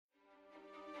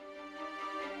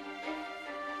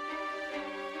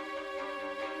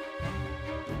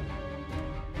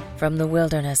From the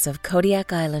wilderness of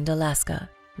Kodiak Island, Alaska,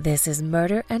 this is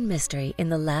Murder and Mystery in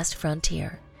the Last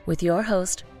Frontier with your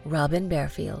host, Robin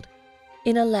Barefield.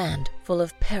 In a land full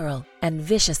of peril and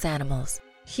vicious animals,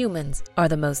 humans are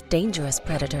the most dangerous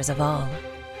predators of all.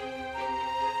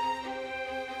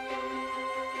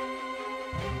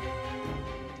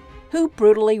 Who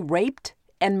brutally raped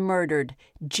and murdered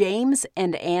James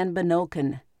and Ann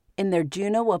Benoken in their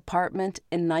Juneau apartment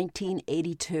in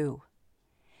 1982?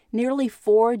 Nearly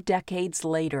 4 decades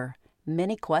later,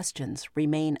 many questions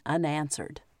remain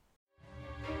unanswered.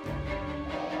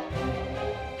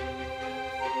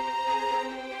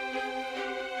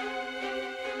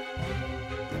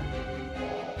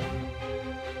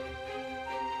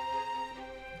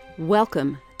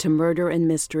 Welcome to Murder and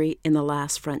Mystery in the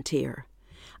Last Frontier.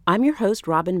 I'm your host,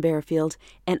 Robin Barefield,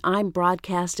 and I'm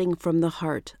broadcasting from the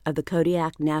heart of the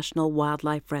Kodiak National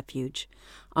Wildlife Refuge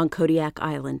on Kodiak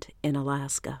Island in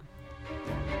Alaska.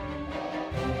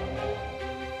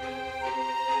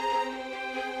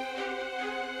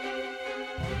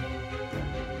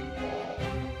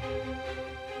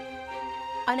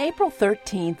 On April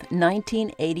 13,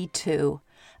 1982,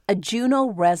 a Juneau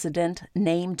resident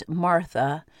named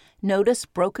Martha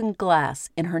noticed broken glass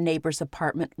in her neighbor's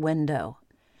apartment window.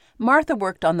 Martha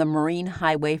worked on the Marine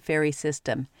Highway ferry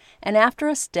system, and after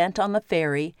a stint on the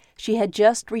ferry, she had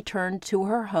just returned to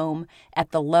her home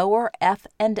at the lower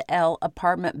F&L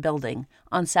apartment building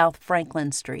on South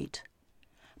Franklin Street.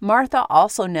 Martha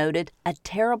also noted a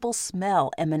terrible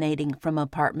smell emanating from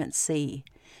apartment C,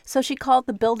 so she called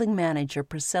the building manager,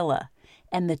 Priscilla,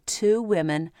 and the two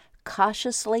women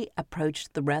cautiously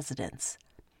approached the residence.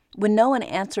 When no one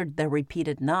answered their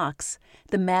repeated knocks,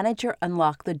 the manager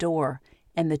unlocked the door,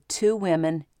 and the two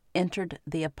women entered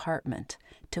the apartment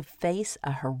to face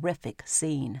a horrific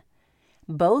scene.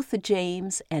 Both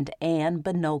James and Ann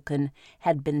Benoken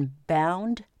had been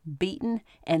bound, beaten,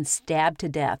 and stabbed to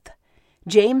death.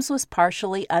 James was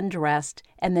partially undressed,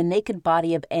 and the naked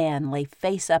body of Ann lay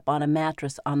face up on a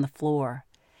mattress on the floor.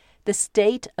 The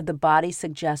state of the body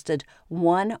suggested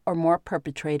one or more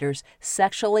perpetrators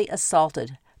sexually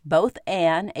assaulted both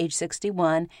Ann, age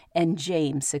 61, and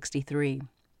James, 63.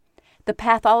 The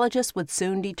pathologist would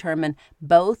soon determine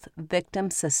both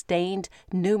victims sustained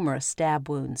numerous stab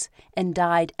wounds and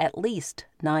died at least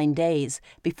 9 days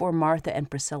before Martha and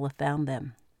Priscilla found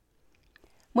them.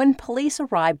 When police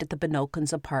arrived at the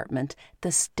Benokens' apartment,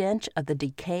 the stench of the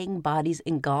decaying bodies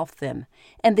engulfed them,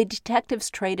 and the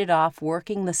detectives traded off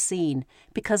working the scene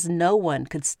because no one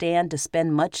could stand to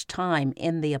spend much time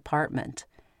in the apartment.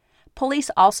 Police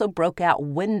also broke out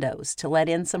windows to let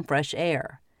in some fresh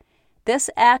air.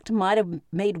 This act might have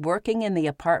made working in the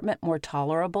apartment more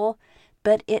tolerable,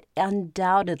 but it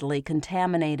undoubtedly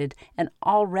contaminated an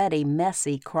already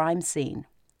messy crime scene.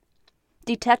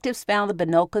 Detectives found the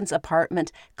Benokens'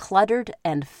 apartment cluttered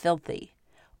and filthy.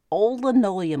 Old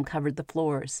linoleum covered the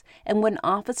floors, and when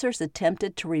officers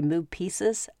attempted to remove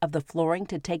pieces of the flooring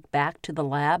to take back to the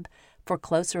lab for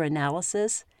closer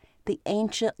analysis, the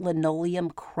ancient linoleum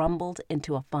crumbled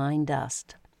into a fine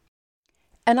dust.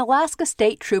 An Alaska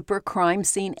State Trooper crime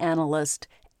scene analyst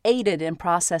aided in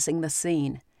processing the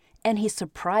scene, and he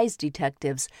surprised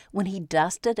detectives when he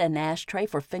dusted an ashtray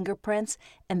for fingerprints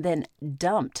and then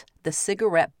dumped the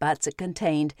cigarette butts it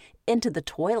contained into the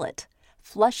toilet,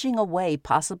 flushing away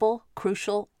possible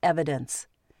crucial evidence.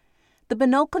 The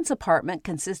Benokens' apartment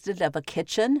consisted of a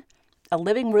kitchen, a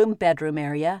living room-bedroom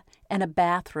area, and a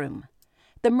bathroom.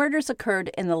 The murders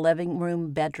occurred in the living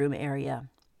room-bedroom area.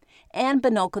 Ann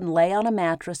Benoken lay on a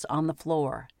mattress on the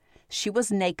floor. She was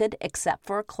naked except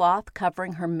for a cloth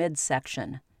covering her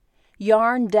midsection.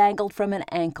 Yarn dangled from an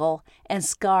ankle, and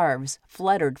scarves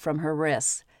fluttered from her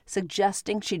wrists,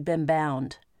 suggesting she'd been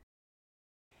bound.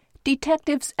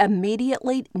 Detectives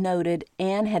immediately noted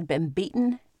Ann had been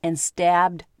beaten and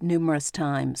stabbed numerous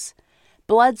times.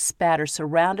 Blood spatter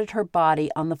surrounded her body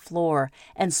on the floor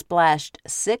and splashed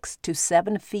 6 to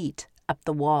 7 feet up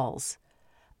the walls.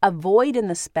 A void in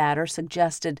the spatter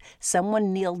suggested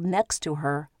someone kneeled next to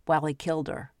her while he killed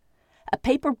her. A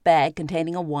paper bag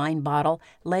containing a wine bottle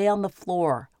lay on the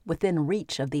floor within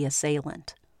reach of the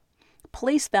assailant.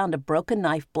 Police found a broken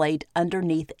knife blade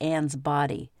underneath Ann's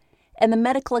body, and the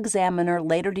medical examiner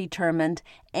later determined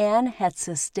Ann had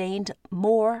sustained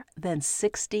more than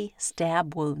 60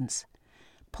 stab wounds.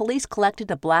 Police collected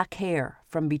a black hair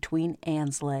from between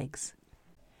Ann's legs.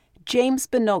 James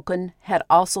Benoken had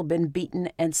also been beaten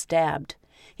and stabbed.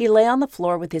 He lay on the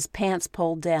floor with his pants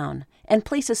pulled down, and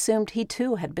police assumed he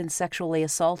too had been sexually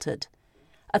assaulted.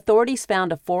 Authorities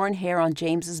found a foreign hair on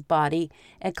James's body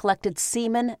and collected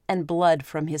semen and blood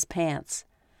from his pants.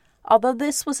 Although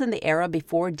this was in the era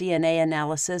before DNA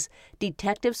analysis,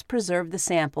 detectives preserved the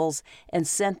samples and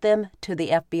sent them to the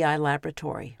FBI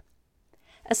laboratory.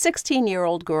 A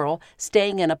 16-year-old girl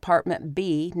staying in apartment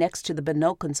B next to the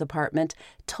Bonokins' apartment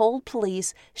told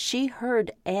police she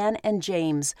heard Ann and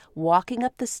James walking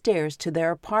up the stairs to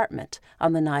their apartment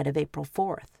on the night of April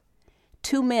 4th.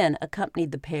 2 men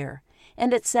accompanied the pair,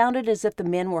 and it sounded as if the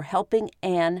men were helping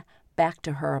Ann back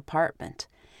to her apartment.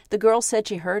 The girl said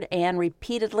she heard Ann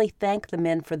repeatedly thank the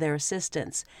men for their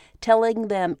assistance, telling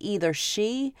them either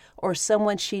she or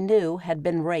someone she knew had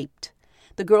been raped.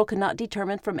 The girl could not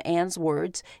determine from Ann's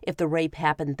words if the rape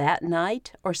happened that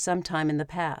night or sometime in the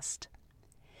past.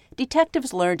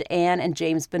 Detectives learned Ann and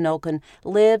James Bonokin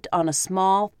lived on a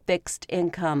small, fixed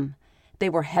income. They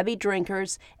were heavy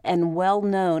drinkers and well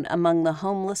known among the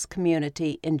homeless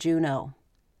community in Juneau.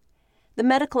 The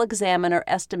medical examiner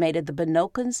estimated the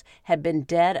Bonokins had been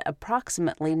dead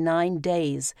approximately 9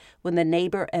 days when the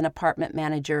neighbor and apartment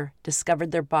manager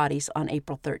discovered their bodies on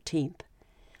April 13th.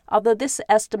 Although this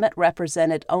estimate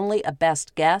represented only a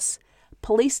best guess,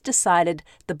 police decided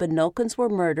the Bonokins were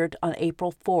murdered on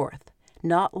April 4th,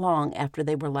 not long after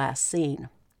they were last seen.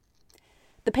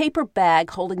 The paper bag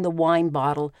holding the wine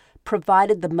bottle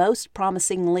provided the most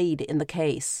promising lead in the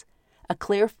case. A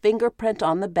clear fingerprint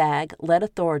on the bag led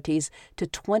authorities to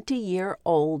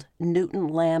 20-year-old Newton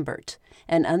Lambert,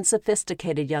 an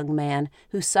unsophisticated young man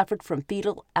who suffered from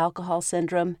fetal alcohol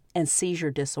syndrome and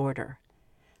seizure disorder.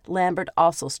 Lambert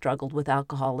also struggled with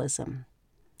alcoholism.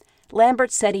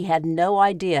 Lambert said he had no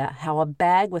idea how a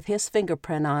bag with his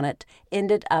fingerprint on it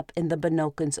ended up in the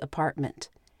Bonokins' apartment.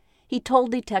 He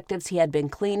told detectives he had been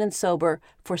clean and sober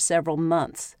for several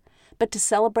months, but to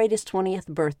celebrate his 20th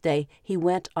birthday, he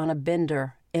went on a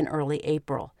bender in early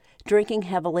April, drinking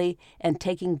heavily and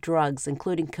taking drugs,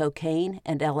 including cocaine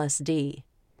and LSD.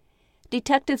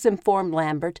 Detectives informed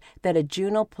Lambert that a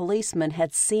Juneau policeman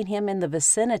had seen him in the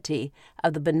vicinity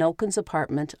of the Bonokins'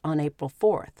 apartment on April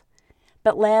 4th.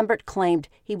 But Lambert claimed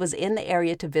he was in the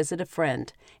area to visit a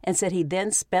friend and said he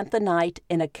then spent the night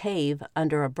in a cave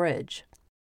under a bridge.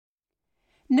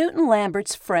 Newton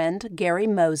Lambert's friend, Gary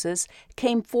Moses,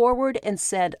 came forward and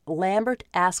said Lambert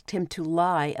asked him to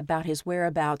lie about his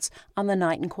whereabouts on the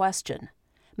night in question.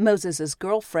 Moses's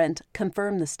girlfriend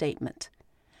confirmed the statement.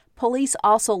 Police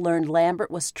also learned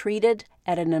Lambert was treated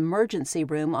at an emergency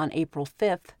room on April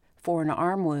 5th for an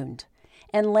arm wound,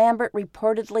 and Lambert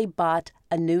reportedly bought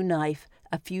a new knife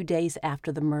a few days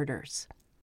after the murders.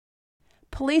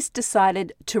 Police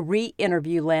decided to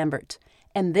re-interview Lambert,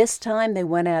 and this time they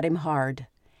went at him hard.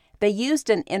 They used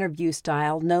an interview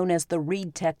style known as the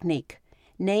Reid technique,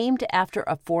 named after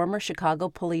a former Chicago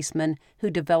policeman who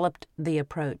developed the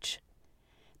approach.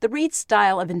 The Reid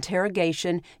style of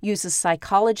interrogation uses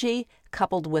psychology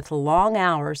coupled with long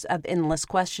hours of endless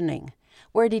questioning,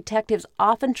 where detectives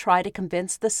often try to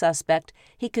convince the suspect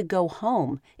he could go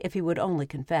home if he would only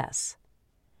confess.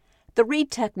 The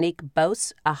Reid technique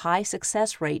boasts a high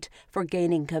success rate for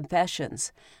gaining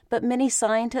confessions, but many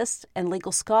scientists and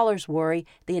legal scholars worry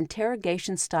the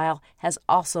interrogation style has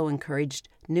also encouraged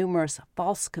numerous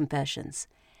false confessions,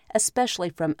 especially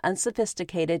from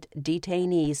unsophisticated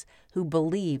detainees who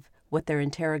believe what their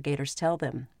interrogators tell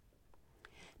them.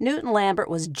 Newton Lambert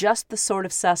was just the sort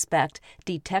of suspect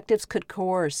detectives could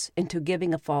coerce into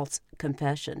giving a false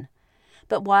confession.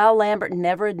 But while Lambert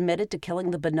never admitted to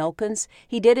killing the Bonokins,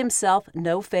 he did himself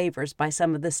no favors by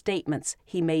some of the statements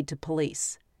he made to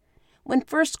police. When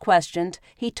first questioned,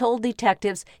 he told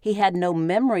detectives he had no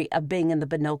memory of being in the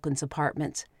Bonokins'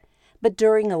 apartment. But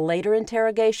during a later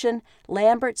interrogation,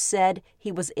 Lambert said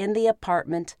he was in the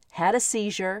apartment, had a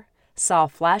seizure, saw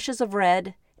flashes of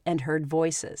red, and heard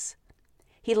voices.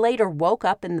 He later woke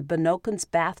up in the Bonokins'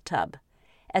 bathtub.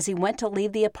 As he went to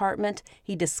leave the apartment,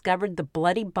 he discovered the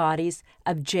bloody bodies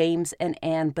of James and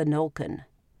Ann Bonokin.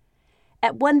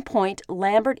 At one point,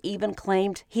 Lambert even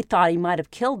claimed he thought he might have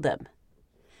killed them.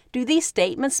 Do these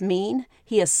statements mean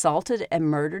he assaulted and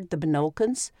murdered the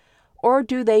Bonokins, or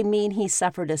do they mean he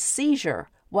suffered a seizure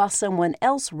while someone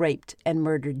else raped and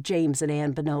murdered James and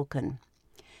Ann Bonokin?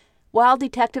 While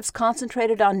detectives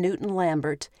concentrated on Newton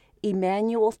Lambert,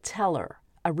 Emmanuel Teller,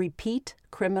 a repeat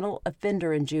criminal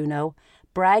offender in Juneau,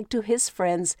 bragged to his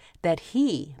friends that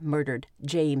he murdered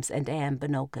James and Ann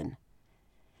Bonokin.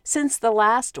 Since the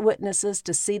last witnesses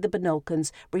to see the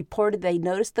Bonokins reported they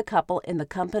noticed the couple in the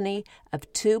company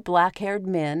of 2 black-haired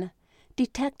men,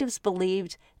 detectives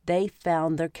believed they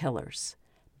found their killers.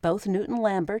 Both Newton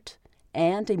Lambert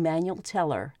and Emmanuel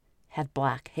Teller had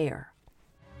black hair.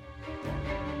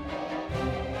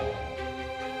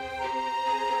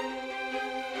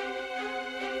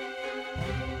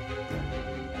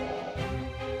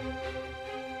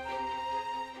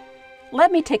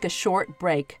 Let me take a short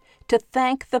break to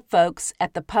thank the folks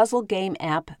at the puzzle game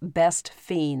app Best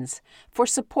Fiends for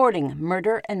supporting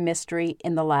Murder and Mystery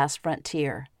in the Last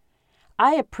Frontier.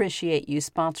 I appreciate you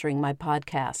sponsoring my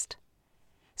podcast.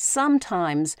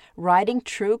 Sometimes writing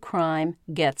true crime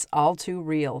gets all too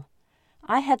real.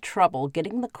 I had trouble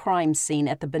getting the crime scene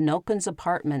at the Bonokins'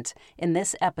 apartment in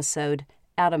this episode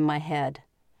out of my head.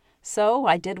 So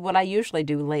I did what I usually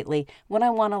do lately when I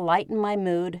want to lighten my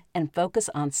mood and focus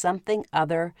on something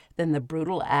other than the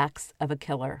brutal acts of a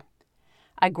killer.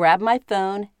 I grabbed my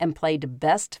phone and played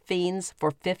Best Fiends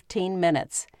for 15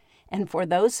 minutes. And for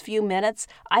those few minutes,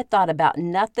 I thought about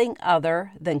nothing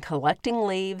other than collecting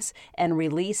leaves and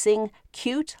releasing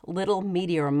cute little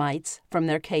meteor mites from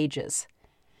their cages.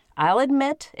 I'll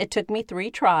admit it took me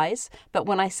 3 tries, but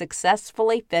when I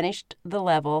successfully finished the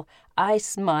level, I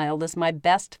smiled as my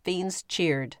Best Fiends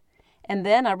cheered. And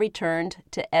then I returned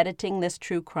to editing this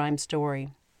true crime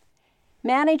story.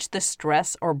 Manage the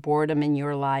stress or boredom in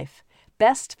your life.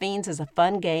 Best Fiends is a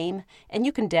fun game, and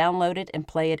you can download it and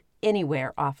play it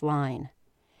anywhere offline.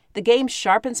 The game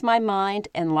sharpens my mind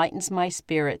and lightens my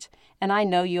spirit, and I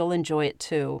know you'll enjoy it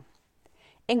too.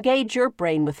 Engage your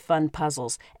brain with fun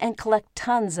puzzles and collect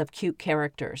tons of cute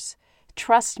characters.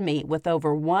 Trust me, with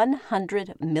over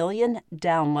 100 million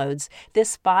downloads,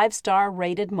 this 5-star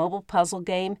rated mobile puzzle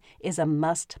game is a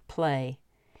must-play.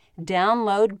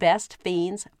 Download Best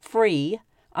Fiends free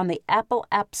on the Apple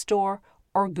App Store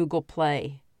or Google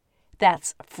Play.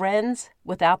 That's Friends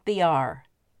without the R.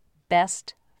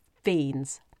 Best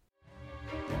Fiends.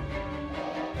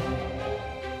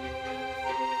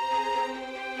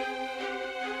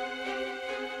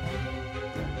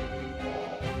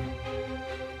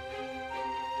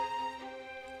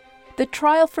 The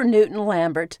trial for Newton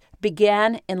Lambert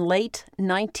began in late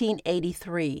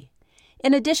 1983.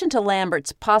 In addition to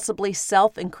Lambert's possibly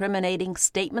self-incriminating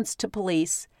statements to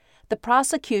police, the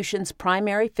prosecution's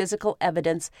primary physical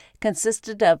evidence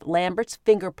consisted of Lambert's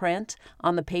fingerprint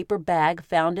on the paper bag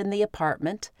found in the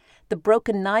apartment, the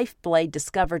broken knife blade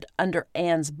discovered under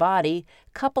Ann's body,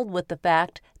 coupled with the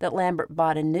fact that Lambert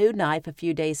bought a new knife a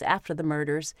few days after the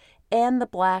murders, and the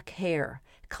black hair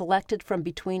collected from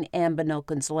between Ann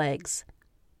Bonokins' legs.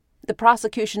 The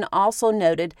prosecution also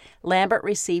noted Lambert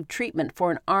received treatment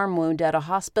for an arm wound at a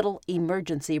hospital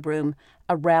emergency room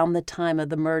around the time of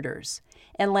the murders,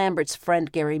 and Lambert's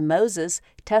friend Gary Moses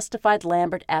testified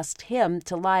Lambert asked him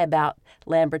to lie about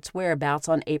Lambert's whereabouts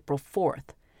on April 4th,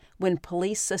 when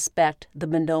police suspect the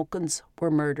Bonokins were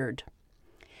murdered.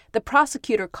 The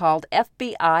prosecutor called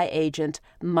FBI agent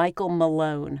Michael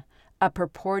Malone, a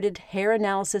purported hair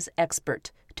analysis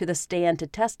expert, to the stand to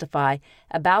testify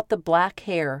about the black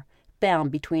hair found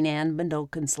between Ann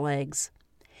Bonokins' legs.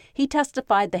 He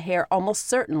testified the hair almost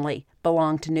certainly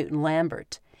belonged to Newton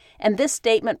Lambert, and this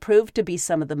statement proved to be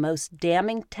some of the most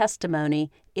damning testimony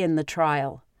in the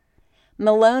trial.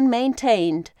 Malone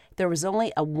maintained there was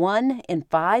only a 1 in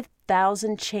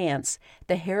 5,000 chance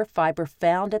the hair fiber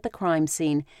found at the crime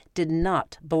scene did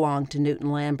not belong to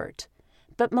Newton Lambert,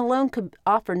 but Malone could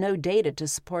offer no data to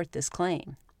support this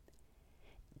claim.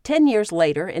 10 years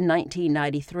later, in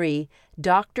 1993,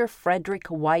 Dr. Frederick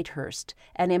Whitehurst,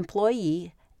 an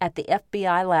employee at the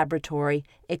FBI laboratory,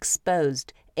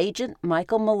 exposed Agent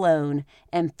Michael Malone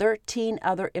and 13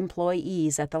 other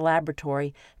employees at the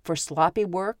laboratory for sloppy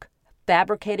work,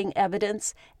 fabricating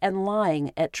evidence, and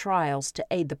lying at trials to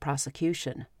aid the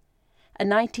prosecution. A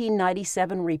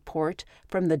 1997 report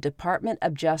from the Department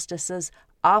of Justice's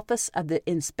Office of the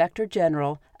Inspector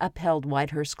General upheld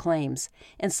Whitehurst's claims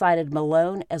and cited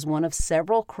Malone as one of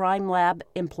several crime lab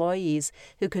employees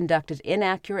who conducted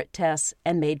inaccurate tests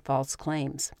and made false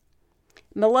claims.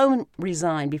 Malone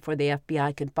resigned before the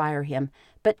FBI could fire him,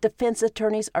 but defense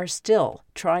attorneys are still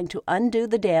trying to undo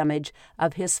the damage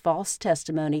of his false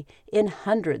testimony in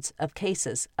hundreds of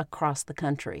cases across the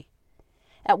country.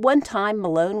 At one time,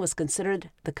 Malone was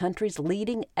considered the country's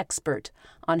leading expert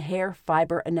on hair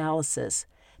fiber analysis,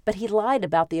 but he lied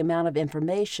about the amount of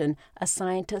information a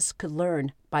scientist could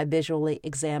learn by visually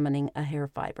examining a hair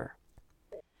fiber.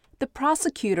 The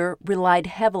prosecutor relied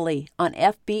heavily on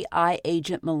FBI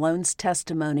agent Malone's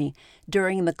testimony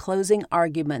during the closing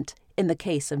argument in the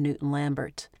case of Newton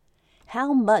Lambert.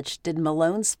 How much did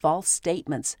Malone's false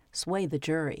statements sway the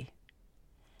jury?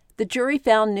 The jury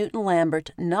found Newton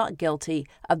Lambert not guilty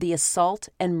of the assault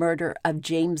and murder of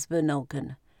James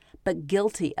Bonokin, but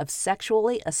guilty of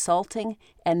sexually assaulting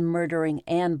and murdering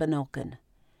Ann Bonokin.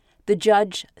 The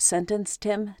judge sentenced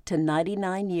him to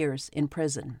 99 years in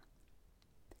prison.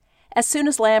 As soon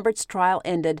as Lambert's trial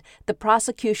ended, the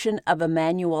prosecution of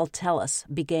Emmanuel Tellis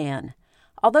began.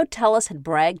 Although Tellis had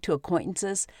bragged to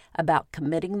acquaintances about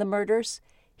committing the murders,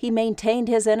 he maintained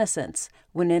his innocence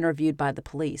when interviewed by the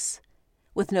police.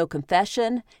 With no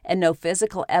confession and no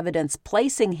physical evidence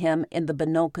placing him in the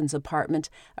Bonokins' apartment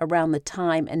around the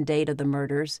time and date of the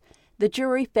murders, the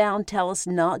jury found Tellis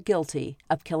not guilty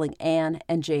of killing Anne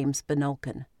and James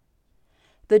Bonokin.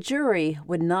 The jury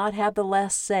would not have the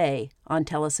last say on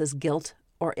Tellis's guilt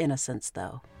or innocence,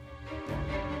 though.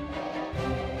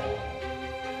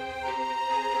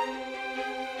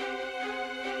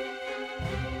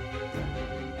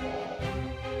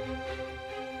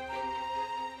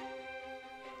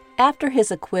 After his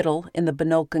acquittal in the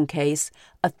Bonokin case,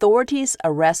 authorities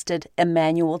arrested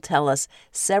Emmanuel Tellis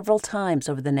several times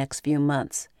over the next few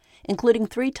months, including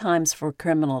 3 times for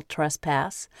criminal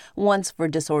trespass, once for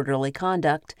disorderly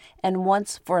conduct, and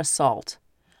once for assault.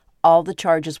 All the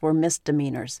charges were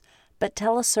misdemeanors, but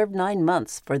Tellis served 9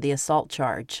 months for the assault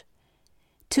charge.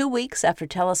 2 weeks after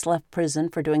Tellis left prison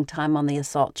for doing time on the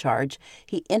assault charge,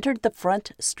 he entered the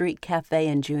Front Street Cafe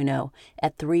in Juneau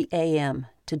at 3 a.m.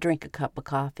 to drink a cup of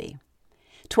coffee.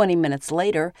 20 minutes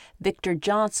later, Victor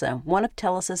Johnson, one of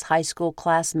Tellis's high school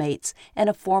classmates and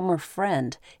a former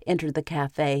friend, entered the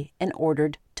cafe and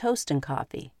ordered toast and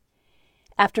coffee.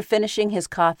 After finishing his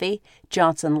coffee,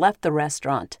 Johnson left the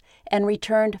restaurant and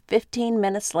returned 15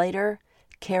 minutes later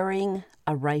carrying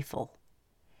a rifle.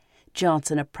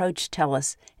 Johnson approached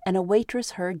Tellis, and a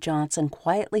waitress heard Johnson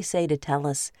quietly say to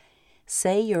Tellis,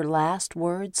 "Say your last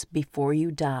words before you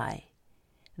die."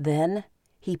 Then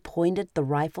he pointed the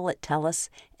rifle at Tellis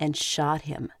and shot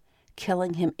him,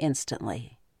 killing him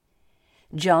instantly.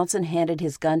 Johnson handed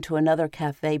his gun to another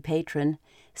cafe patron,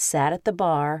 sat at the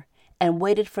bar, and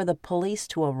waited for the police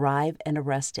to arrive and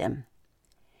arrest him.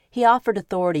 He offered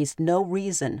authorities no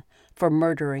reason for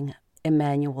murdering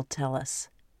Emmanuel Tellis.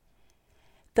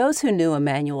 Those who knew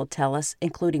Emmanuel Tellis,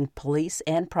 including police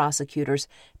and prosecutors,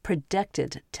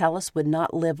 predicted Tellis would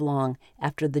not live long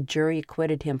after the jury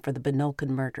acquitted him for the Bonokin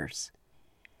murders.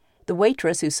 The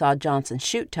waitress who saw Johnson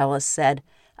shoot Tellis said,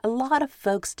 "A lot of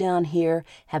folks down here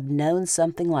have known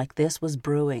something like this was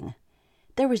brewing.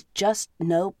 There was just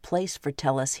no place for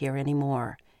Tellis here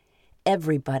anymore.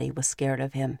 Everybody was scared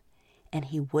of him, and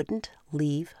he wouldn't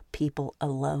leave people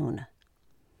alone."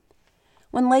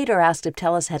 When later asked if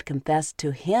Tellis had confessed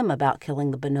to him about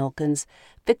killing the Bonokins,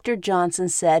 Victor Johnson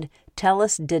said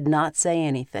Tellis did not say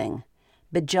anything,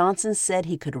 but Johnson said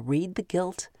he could read the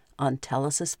guilt on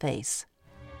Tellis's face.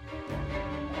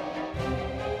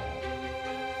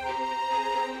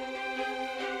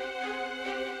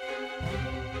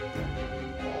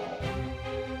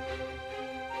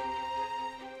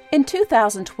 In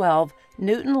 2012,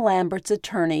 Newton Lambert's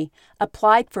attorney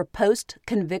applied for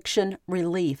post-conviction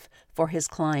relief for his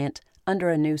client under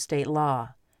a new state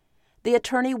law. The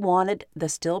attorney wanted the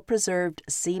still-preserved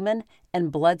semen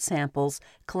and blood samples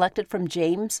collected from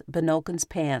James Bonokin's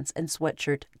pants and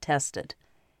sweatshirt tested.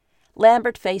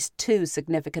 Lambert faced 2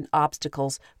 significant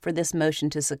obstacles for this motion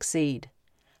to succeed.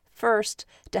 First,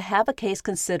 to have a case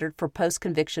considered for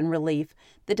post-conviction relief,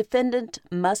 the defendant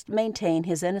must maintain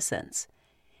his innocence.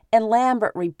 And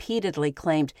Lambert repeatedly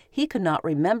claimed he could not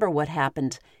remember what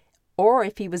happened or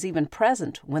if he was even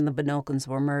present when the Bonokins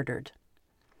were murdered.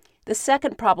 The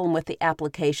second problem with the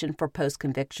application for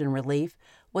post-conviction relief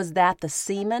was that the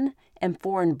semen and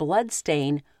foreign blood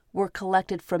stain were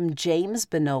collected from James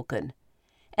Bonokin,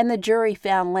 and the jury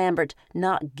found Lambert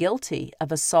not guilty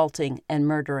of assaulting and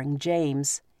murdering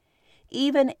James.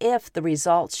 Even if the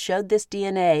results showed this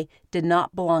DNA did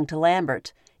not belong to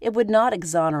Lambert, it would not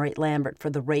exonerate Lambert for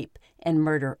the rape and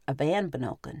murder of Anne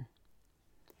Bonokin.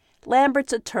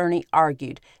 Lambert's attorney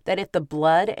argued that if the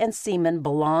blood and semen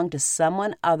belonged to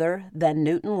someone other than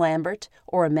Newton Lambert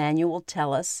or Emmanuel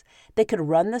Tellis, they could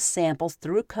run the samples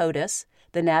through CODIS,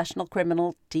 the National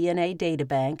Criminal DNA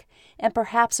Databank, and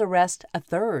perhaps arrest a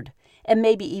third, and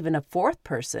maybe even a fourth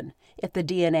person, if the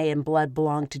DNA and blood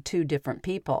belonged to 2 different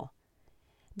people.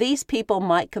 These people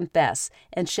might confess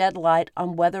and shed light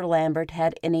on whether Lambert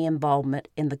had any involvement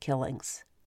in the killings.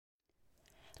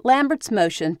 Lambert's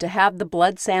motion to have the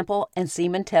blood sample and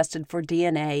semen tested for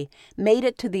DNA made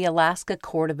it to the Alaska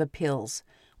Court of Appeals,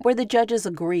 where the judges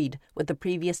agreed with the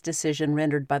previous decision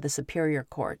rendered by the Superior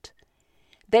Court.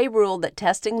 They ruled that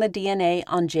testing the DNA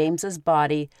on James's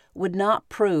body would not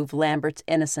prove Lambert's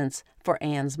innocence for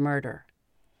Anne's murder.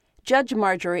 Judge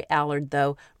Marjorie Allard,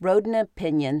 though, wrote an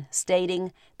opinion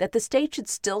stating that the state should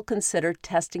still consider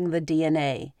testing the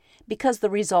DNA because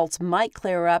the results might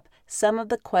clear up some of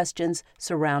the questions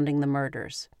surrounding the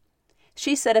murders.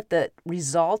 She said if the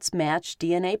results matched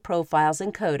DNA profiles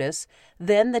in CODIS,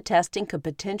 then the testing could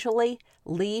potentially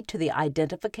lead to the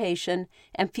identification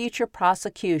and future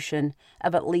prosecution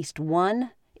of at least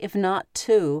one, if not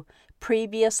two,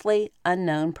 previously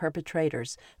unknown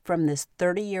perpetrators from this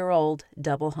 30-year-old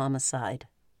double homicide.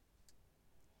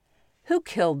 Who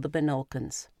killed the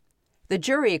Bonolkins? The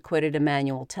jury acquitted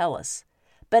Emmanuel Tellis,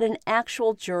 but an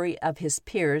actual jury of his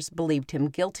peers believed him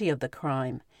guilty of the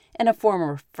crime, and a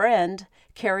former friend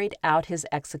carried out his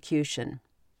execution.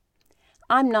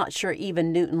 I'm not sure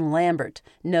even Newton Lambert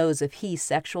knows if he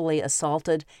sexually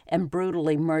assaulted and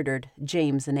brutally murdered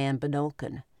James and Ann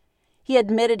Bonolkin. He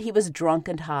admitted he was drunk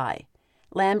and high.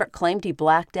 Lambert claimed he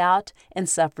blacked out and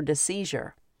suffered a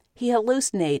seizure. He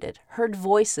hallucinated, heard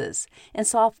voices, and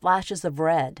saw flashes of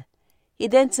red. He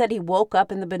then said he woke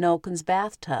up in the Bonolkins'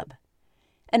 bathtub.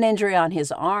 An injury on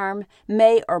his arm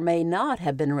may or may not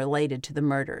have been related to the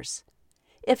murders.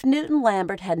 If Newton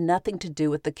Lambert had nothing to do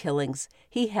with the killings,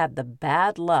 he had the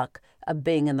bad luck of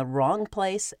being in the wrong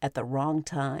place at the wrong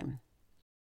time.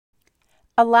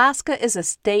 Alaska is a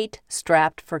state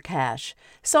strapped for cash,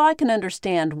 so I can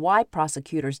understand why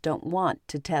prosecutors don't want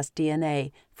to test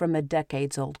DNA from a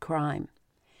decades-old crime.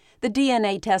 The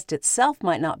DNA test itself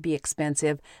might not be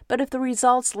expensive, but if the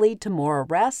results lead to more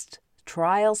arrests,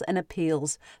 trials, and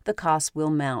appeals, the costs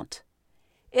will mount.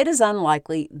 It is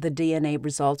unlikely the DNA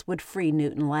results would free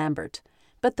Newton Lambert,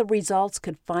 but the results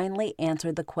could finally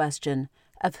answer the question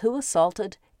of who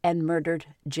assaulted and murdered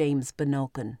James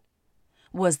Bonolkin.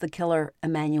 Was the killer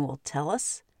Emmanuel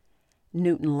Tellis,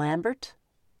 Newton Lambert,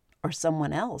 or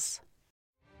someone else?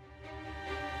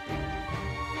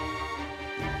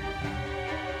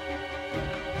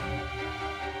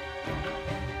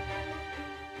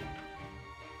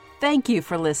 Thank you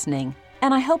for listening,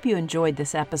 and I hope you enjoyed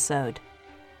this episode.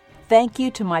 Thank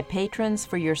you to my patrons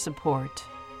for your support.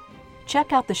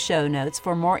 Check out the show notes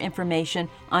for more information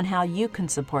on how you can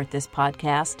support this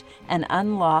podcast and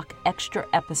unlock extra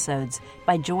episodes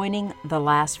by joining the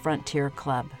Last Frontier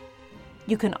Club.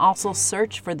 You can also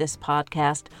search for this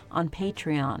podcast on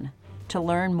Patreon to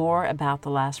learn more about the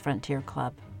Last Frontier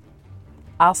Club.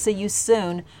 I'll see you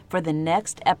soon for the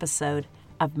next episode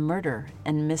of Murder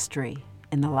and Mystery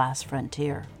in the Last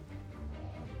Frontier.